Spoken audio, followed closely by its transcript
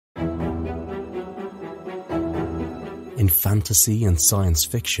In fantasy and science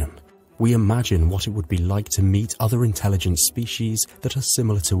fiction, we imagine what it would be like to meet other intelligent species that are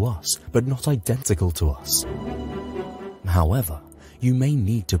similar to us, but not identical to us. However, you may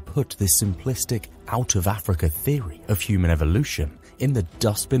need to put this simplistic out-of-Africa theory of human evolution in the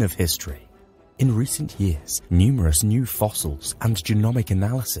dustbin of history. In recent years, numerous new fossils and genomic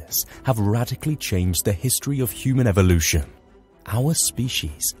analysis have radically changed the history of human evolution. Our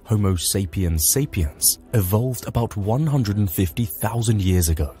species, Homo sapiens sapiens, evolved about 150,000 years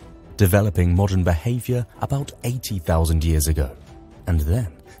ago, developing modern behavior about 80,000 years ago, and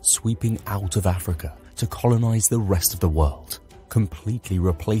then sweeping out of Africa to colonize the rest of the world, completely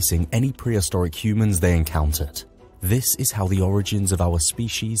replacing any prehistoric humans they encountered. This is how the origins of our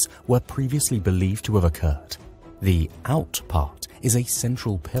species were previously believed to have occurred. The out part is a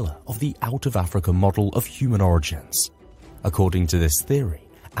central pillar of the out-of-Africa model of human origins. According to this theory,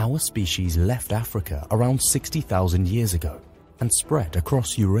 our species left Africa around 60,000 years ago and spread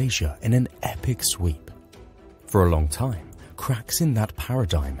across Eurasia in an epic sweep. For a long time, cracks in that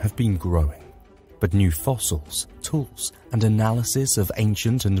paradigm have been growing, but new fossils, tools, and analysis of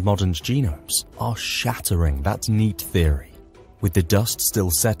ancient and modern genomes are shattering that neat theory. With the dust still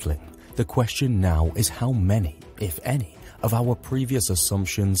settling, the question now is how many, if any, of our previous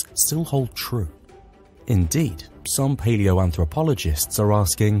assumptions still hold true. Indeed, some paleoanthropologists are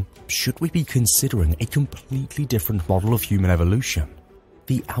asking, should we be considering a completely different model of human evolution?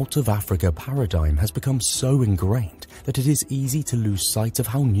 The out-of-Africa paradigm has become so ingrained that it is easy to lose sight of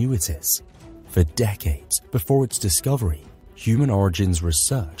how new it is. For decades before its discovery, human origins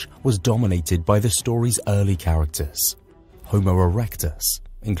research was dominated by the story's early characters. Homo erectus,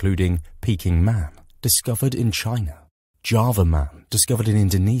 including Peking man, discovered in China, Java man, discovered in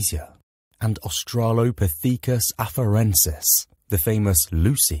Indonesia, and Australopithecus afarensis, the famous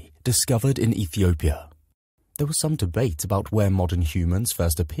Lucy, discovered in Ethiopia. There was some debate about where modern humans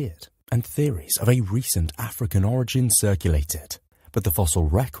first appeared, and theories of a recent African origin circulated, but the fossil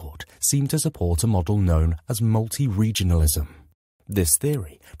record seemed to support a model known as multi-regionalism. This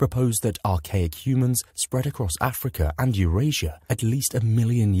theory proposed that archaic humans spread across Africa and Eurasia at least 1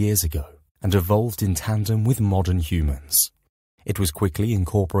 million years ago and evolved in tandem with modern humans. It was quickly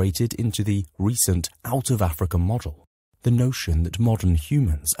incorporated into the recent out-of-Africa model, the notion that modern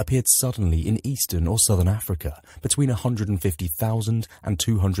humans appeared suddenly in eastern or southern Africa between 150,000 and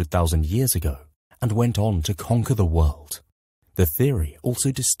 200,000 years ago and went on to conquer the world. The theory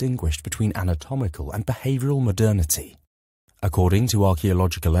also distinguished between anatomical and behavioral modernity. According to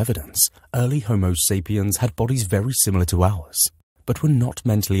archaeological evidence, early Homo sapiens had bodies very similar to ours, but were not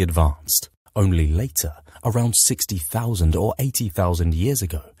mentally advanced. Only later, around 60,000 or 80,000 years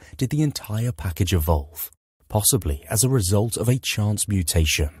ago, did the entire package evolve, possibly as a result of a chance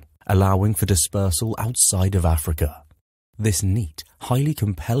mutation, allowing for dispersal outside of Africa. This neat, highly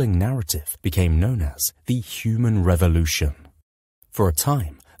compelling narrative became known as the human revolution. For a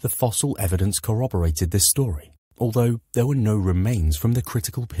time, the fossil evidence corroborated this story, although there were no remains from the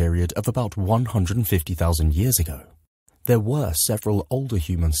critical period of about 150,000 years ago. There were several older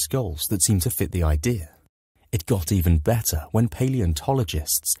human skulls that seemed to fit the idea. It got even better when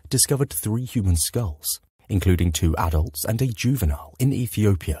paleontologists discovered 3 human skulls, including 2 adults and a juvenile in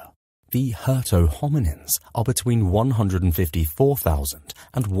Ethiopia. The Herto hominins are between 154,000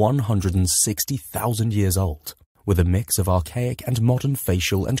 and 160,000 years old, with a mix of archaic and modern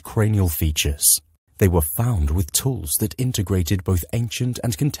facial and cranial features. They were found with tools that integrated both ancient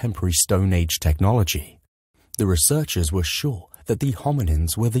and contemporary Stone Age technology. The researchers were sure that the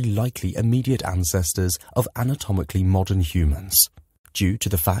hominins were the likely immediate ancestors of anatomically modern humans, due to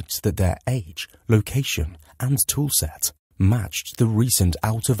the fact that their age, location, and toolset matched the recent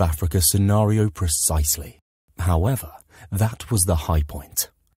out-of-Africa scenario precisely. However, that was the high point.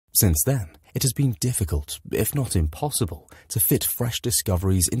 Since then, it has been difficult, if not impossible, to fit fresh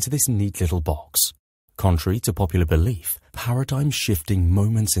discoveries into this neat little box. Contrary to popular belief, paradigm-shifting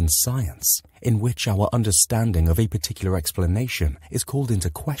moments in science, in which our understanding of a particular explanation is called into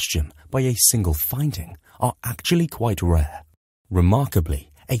question by a single finding, are actually quite rare. Remarkably,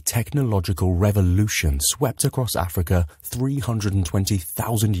 a technological revolution swept across Africa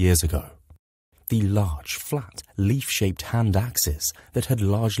 320,000 years ago. The large, flat, leaf-shaped hand axes that had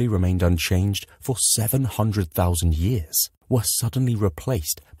largely remained unchanged for 700,000 years were suddenly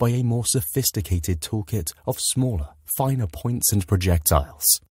replaced by a more sophisticated toolkit of smaller, finer points and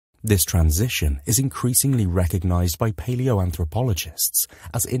projectiles. This transition is increasingly recognized by paleoanthropologists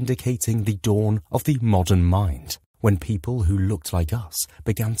as indicating the dawn of the modern mind, when people who looked like us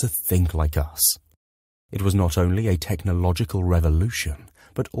began to think like us. It was not only a technological revolution,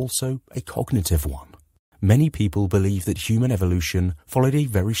 but also a cognitive one. Many people believe that human evolution followed a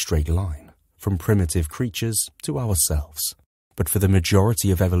very straight line, from primitive creatures to ourselves. But for the majority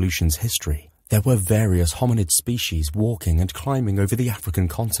of evolution's history, there were various hominid species walking and climbing over the African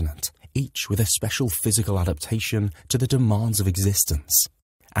continent, each with a special physical adaptation to the demands of existence.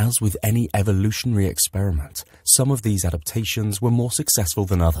 As with any evolutionary experiment, some of these adaptations were more successful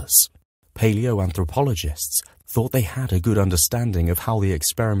than others. Paleoanthropologists thought they had a good understanding of how the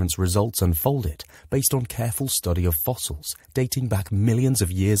experiment's results unfolded based on careful study of fossils dating back millions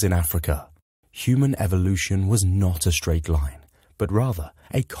of years in Africa. Human evolution was not a straight line, but rather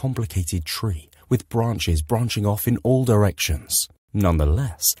a complicated tree with branches branching off in all directions.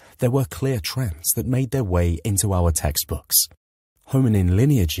 Nonetheless, there were clear trends that made their way into our textbooks. Hominin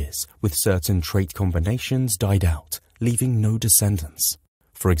lineages with certain trait combinations died out, leaving no descendants.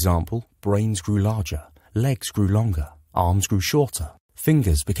 For example, brains grew larger, legs grew longer, arms grew shorter,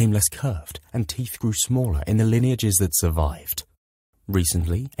 fingers became less curved, and teeth grew smaller in the lineages that survived.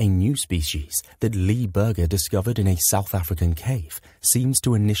 Recently, a new species that Lee Berger discovered in a South African cave seems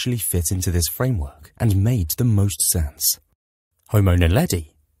to initially fit into this framework and made the most sense. Homo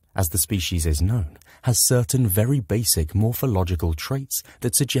Naledi, as the species is known, has certain very basic morphological traits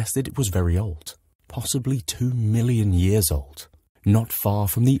that suggested it was very old, possibly 2 million years old, not far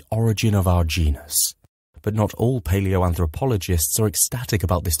from the origin of our genus. But not all paleoanthropologists are ecstatic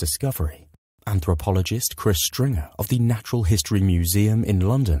about this discovery. Anthropologist Chris Stringer of the Natural History Museum in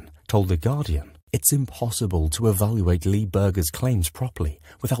London told The Guardian, "It's impossible to evaluate Lee Berger's claims properly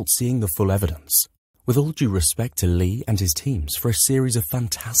without seeing the full evidence. With all due respect to Lee and his teams for a series of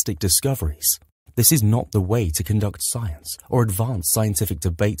fantastic discoveries, this is not the way to conduct science or advance scientific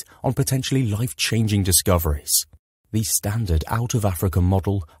debate on potentially life-changing discoveries. The standard out-of-Africa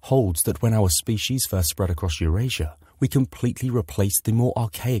model holds that when our species first spread across Eurasia, we completely replaced the more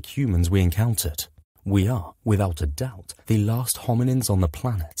archaic humans we encountered. We are, without a doubt, the last hominins on the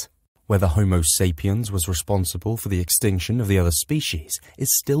planet. Whether Homo sapiens was responsible for the extinction of the other species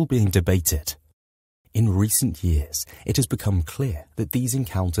is still being debated. In recent years, it has become clear that these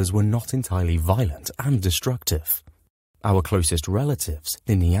encounters were not entirely violent and destructive. Our closest relatives,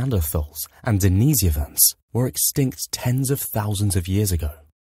 the Neanderthals and Denisovans, were extinct tens of thousands of years ago.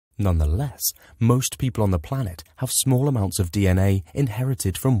 Nonetheless, most people on the planet have small amounts of DNA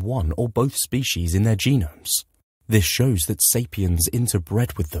inherited from one or both species in their genomes. This shows that sapiens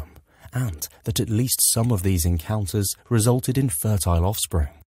interbred with them, and that at least some of these encounters resulted in fertile offspring.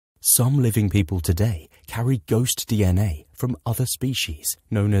 Some living people today carry ghost DNA from other species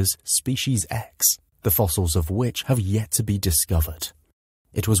known as Species X, the fossils of which have yet to be discovered.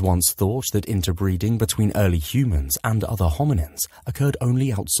 It was once thought that interbreeding between early humans and other hominins occurred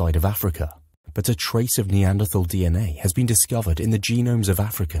only outside of Africa, but a trace of Neanderthal DNA has been discovered in the genomes of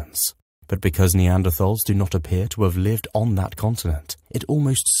Africans. But because Neanderthals do not appear to have lived on that continent, it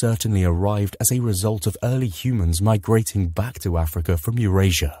almost certainly arrived as a result of early humans migrating back to Africa from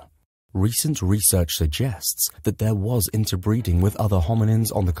Eurasia. Recent research suggests that there was interbreeding with other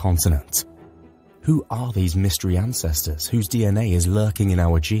hominins on the continent. Who are these mystery ancestors whose DNA is lurking in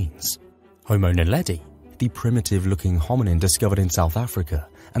our genes? Homo Naledi, the primitive-looking hominin discovered in South Africa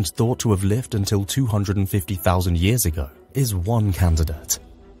and thought to have lived until 250,000 years ago, is one candidate.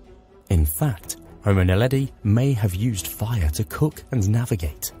 In fact, Homo Naledi may have used fire to cook and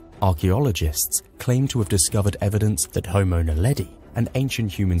navigate. Archaeologists claim to have discovered evidence that Homo Naledi, an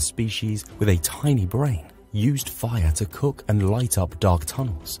ancient human species with a tiny brain, used fire to cook and light up dark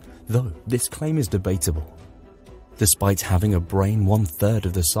tunnels, though this claim is debatable. Despite having a brain 1/3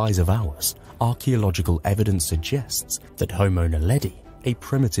 of the size of ours, archaeological evidence suggests that Homo Naledi, a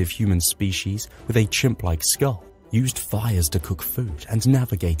primitive human species with a chimp-like skull, used fires to cook food and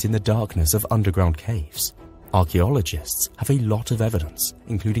navigate in the darkness of underground caves. Archaeologists have a lot of evidence,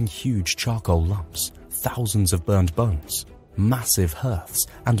 including huge charcoal lumps, thousands of burned bones, massive hearths,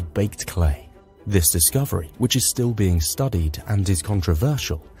 and baked clay. This discovery, which is still being studied and is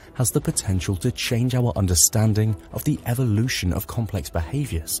controversial, has the potential to change our understanding of the evolution of complex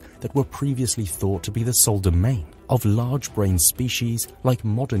behaviors that were previously thought to be the sole domain of large-brained species like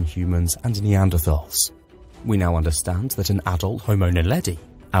modern humans and Neanderthals. We now understand that an adult Homo Naledi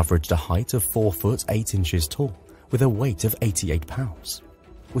averaged a height of 4 foot 8 inches tall with a weight of 88 pounds,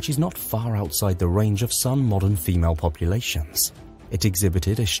 which is not far outside the range of some modern female populations. It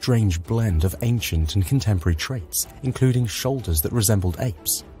exhibited a strange blend of ancient and contemporary traits, including shoulders that resembled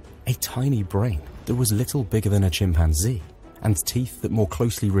apes, a tiny brain that was little bigger than a chimpanzee, and teeth that more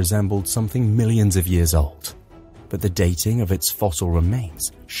closely resembled something millions of years old. But the dating of its fossil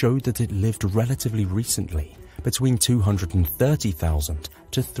remains showed that it lived relatively recently, between 230,000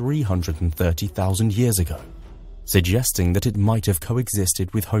 to 330,000 years ago, suggesting that it might have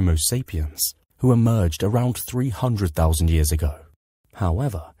coexisted with Homo sapiens, who emerged around 300,000 years ago.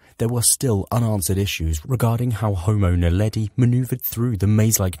 However, there were still unanswered issues regarding how Homo Naledi maneuvered through the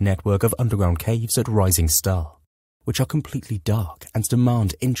maze-like network of underground caves at Rising Star, which are completely dark and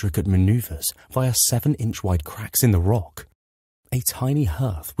demand intricate maneuvers via 7-inch wide cracks in the rock. A tiny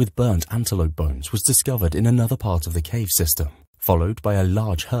hearth with burnt antelope bones was discovered in another part of the cave system, followed by a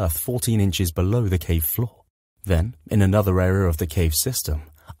large hearth 14 inches below the cave floor. Then, in another area of the cave system,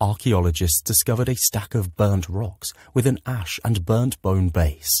 archaeologists discovered a stack of burnt rocks with an ash and burnt bone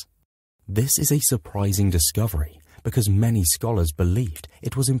base. This is a surprising discovery because many scholars believed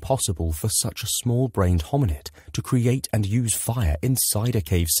it was impossible for such a small-brained hominid to create and use fire inside a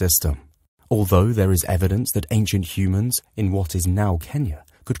cave system. Although there is evidence that ancient humans in what is now Kenya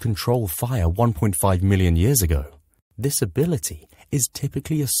could control fire 1.5 million years ago, this ability is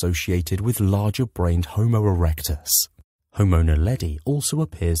typically associated with larger-brained Homo erectus. Homo Naledi also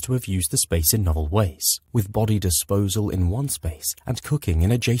appears to have used the space in novel ways, with body disposal in one space and cooking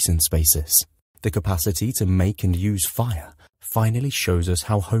in adjacent spaces. The capacity to make and use fire finally shows us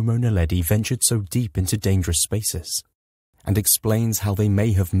how Homo Naledi ventured so deep into dangerous spaces, and explains how they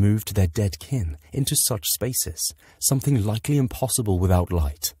may have moved their dead kin into such spaces, something likely impossible without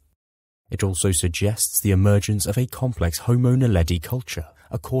light. It also suggests the emergence of a complex Homo Naledi culture,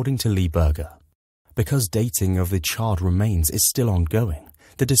 according to Lee Berger. Because dating of the charred remains is still ongoing,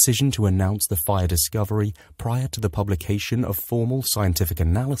 the decision to announce the fire discovery prior to the publication of formal scientific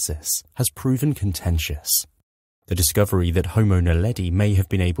analysis has proven contentious. The discovery that Homo Naledi may have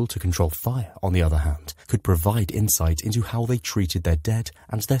been able to control fire, on the other hand, could provide insight into how they treated their dead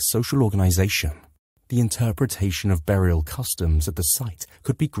and their social organization. The interpretation of burial customs at the site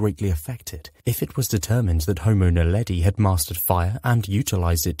could be greatly affected if it was determined that Homo Naledi had mastered fire and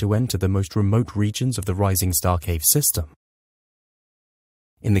utilized it to enter the most remote regions of the Rising Star cave system.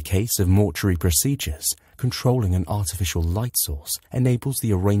 In the case of mortuary procedures, controlling an artificial light source enables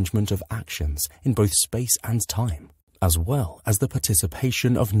the arrangement of actions in both space and time, as well as the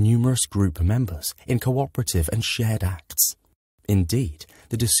participation of numerous group members in cooperative and shared acts. Indeed,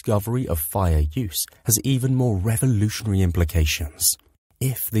 the discovery of fire use has even more revolutionary implications.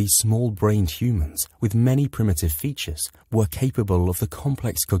 If these small-brained humans with many primitive features were capable of the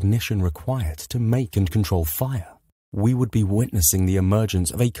complex cognition required to make and control fire, we would be witnessing the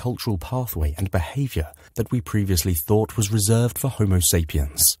emergence of a cultural pathway and behavior that we previously thought was reserved for Homo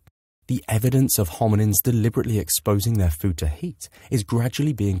sapiens. The evidence of hominins deliberately exposing their food to heat is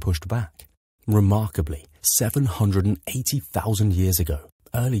gradually being pushed back. Remarkably, 780,000 years ago,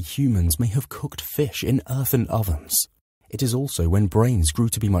 early humans may have cooked fish in earthen ovens. It is also when brains grew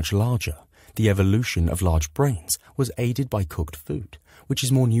to be much larger. The evolution of large brains was aided by cooked food, which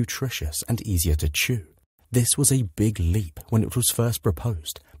is more nutritious and easier to chew. This was a big leap when it was first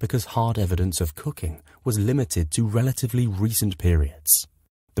proposed because hard evidence of cooking was limited to relatively recent periods.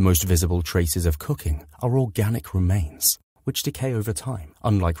 The most visible traces of cooking are organic remains, which decay over time,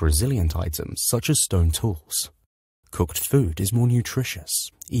 unlike resilient items such as stone tools. Cooked food is more nutritious,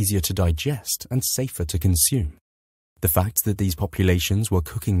 easier to digest, and safer to consume. The fact that these populations were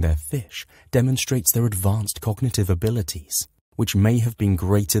cooking their fish demonstrates their advanced cognitive abilities, which may have been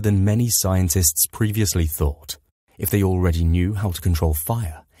greater than many scientists previously thought. If they already knew how to control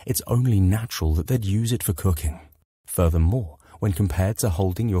fire, it's only natural that they'd use it for cooking. Furthermore, when compared to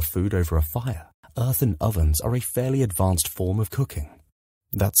holding your food over a fire, earthen ovens are a fairly advanced form of cooking.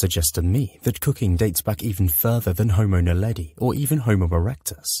 That suggests to me that cooking dates back even further than Homo Naledi or even Homo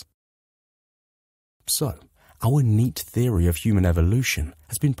erectus. So, our neat theory of human evolution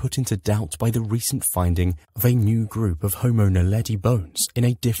has been put into doubt by the recent finding of a new group of Homo Naledi bones in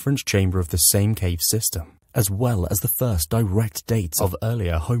a different chamber of the same cave system, as well as the first direct dates of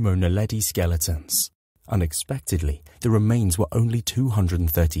earlier Homo Naledi skeletons. Unexpectedly, the remains were only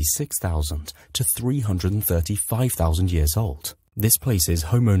 236,000 to 335,000 years old. This places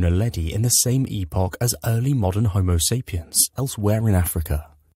Homo Naledi in the same epoch as early modern Homo sapiens elsewhere in Africa.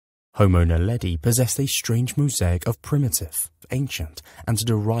 Homo Naledi possessed a strange mosaic of primitive, ancient, and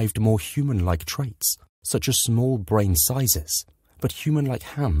derived more human-like traits, such as small brain sizes, but human-like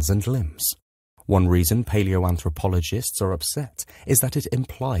hands and limbs. One reason paleoanthropologists are upset is that it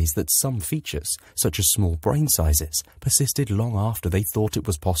implies that some features, such as small brain sizes, persisted long after they thought it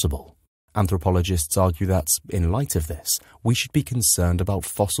was possible. Anthropologists argue that, in light of this, we should be concerned about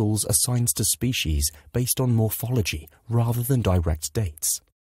fossils assigned to species based on morphology rather than direct dates.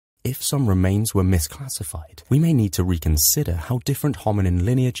 If some remains were misclassified, we may need to reconsider how different hominin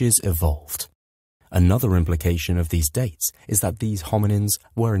lineages evolved. Another implication of these dates is that these hominins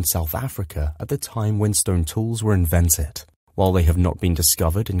were in South Africa at the time when stone tools were invented. While they have not been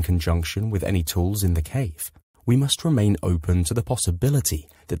discovered in conjunction with any tools in the cave, we must remain open to the possibility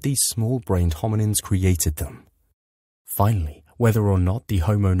that these small-brained hominins created them. Finally, whether or not the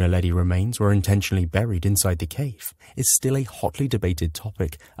Homo Naledi remains were intentionally buried inside the cave is still a hotly debated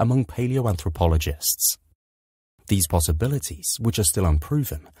topic among paleoanthropologists. These possibilities, which are still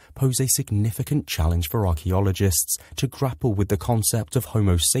unproven, pose a significant challenge for archaeologists to grapple with the concept of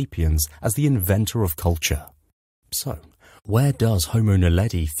Homo sapiens as the inventor of culture. So, where does Homo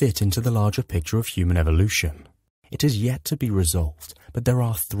Naledi fit into the larger picture of human evolution? It is yet to be resolved, but there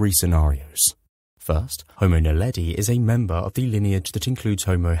are three scenarios. First, Homo Naledi is a member of the lineage that includes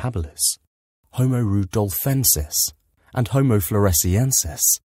Homo habilis, Homo rudolfensis, and Homo floresiensis.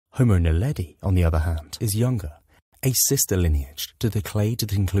 Homo Naledi, on the other hand, is younger, a sister lineage to the clade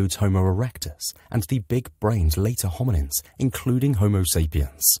that includes Homo erectus and the big-brained later hominins, including Homo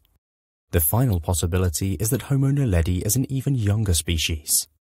sapiens. The final possibility is that Homo Naledi is an even younger species,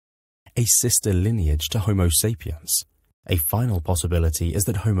 a sister lineage to Homo sapiens. A final possibility is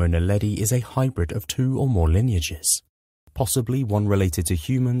that Homo Naledi is a hybrid of two or more lineages, possibly one related to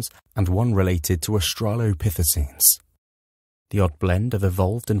humans and one related to Australopithecines. The odd blend of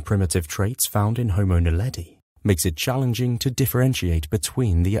evolved and primitive traits found in Homo Naledi makes it challenging to differentiate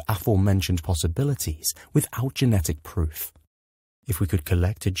between the aforementioned possibilities without genetic proof. If we could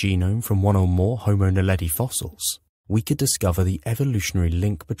collect a genome from one or more Homo Naledi fossils, we could discover the evolutionary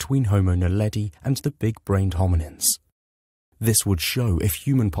link between Homo Naledi and the big-brained hominins. This would show if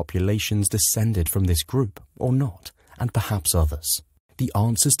human populations descended from this group or not, and perhaps others. The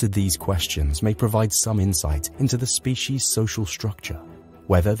answers to these questions may provide some insight into the species' social structure,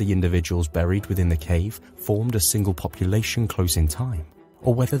 whether the individuals buried within the cave formed a single population close in time,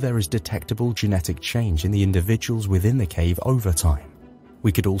 or whether there is detectable genetic change in the individuals within the cave over time.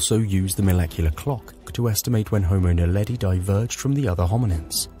 We could also use the molecular clock to estimate when Homo Naledi diverged from the other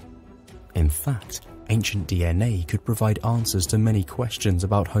hominins. In fact, ancient DNA could provide answers to many questions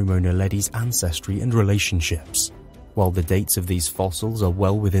about Homo Naledi's ancestry and relationships. While the dates of these fossils are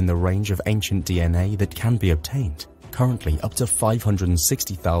well within the range of ancient DNA that can be obtained, currently up to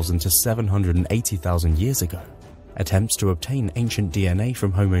 560,000 to 780,000 years ago, attempts to obtain ancient DNA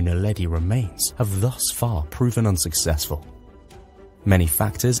from Homo Naledi remains have thus far proven unsuccessful. Many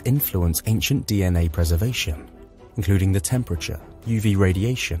factors influence ancient DNA preservation, including the temperature, UV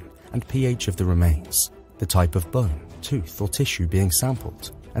radiation, and pH of the remains, the type of bone, tooth, or tissue being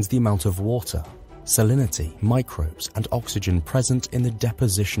sampled, and the amount of water, salinity, microbes, and oxygen present in the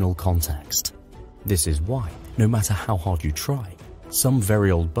depositional context. This is why, no matter how hard you try, some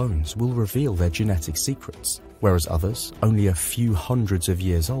very old bones will reveal their genetic secrets, whereas others, only a few hundreds of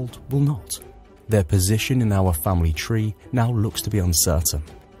years old, will not. Their position in our family tree now looks to be uncertain.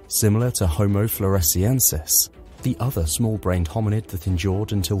 Similar to Homo floresiensis, the other small-brained hominid that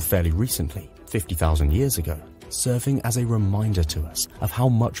endured until fairly recently, 50,000 years ago, serving as a reminder to us of how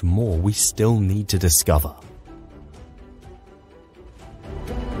much more we still need to discover.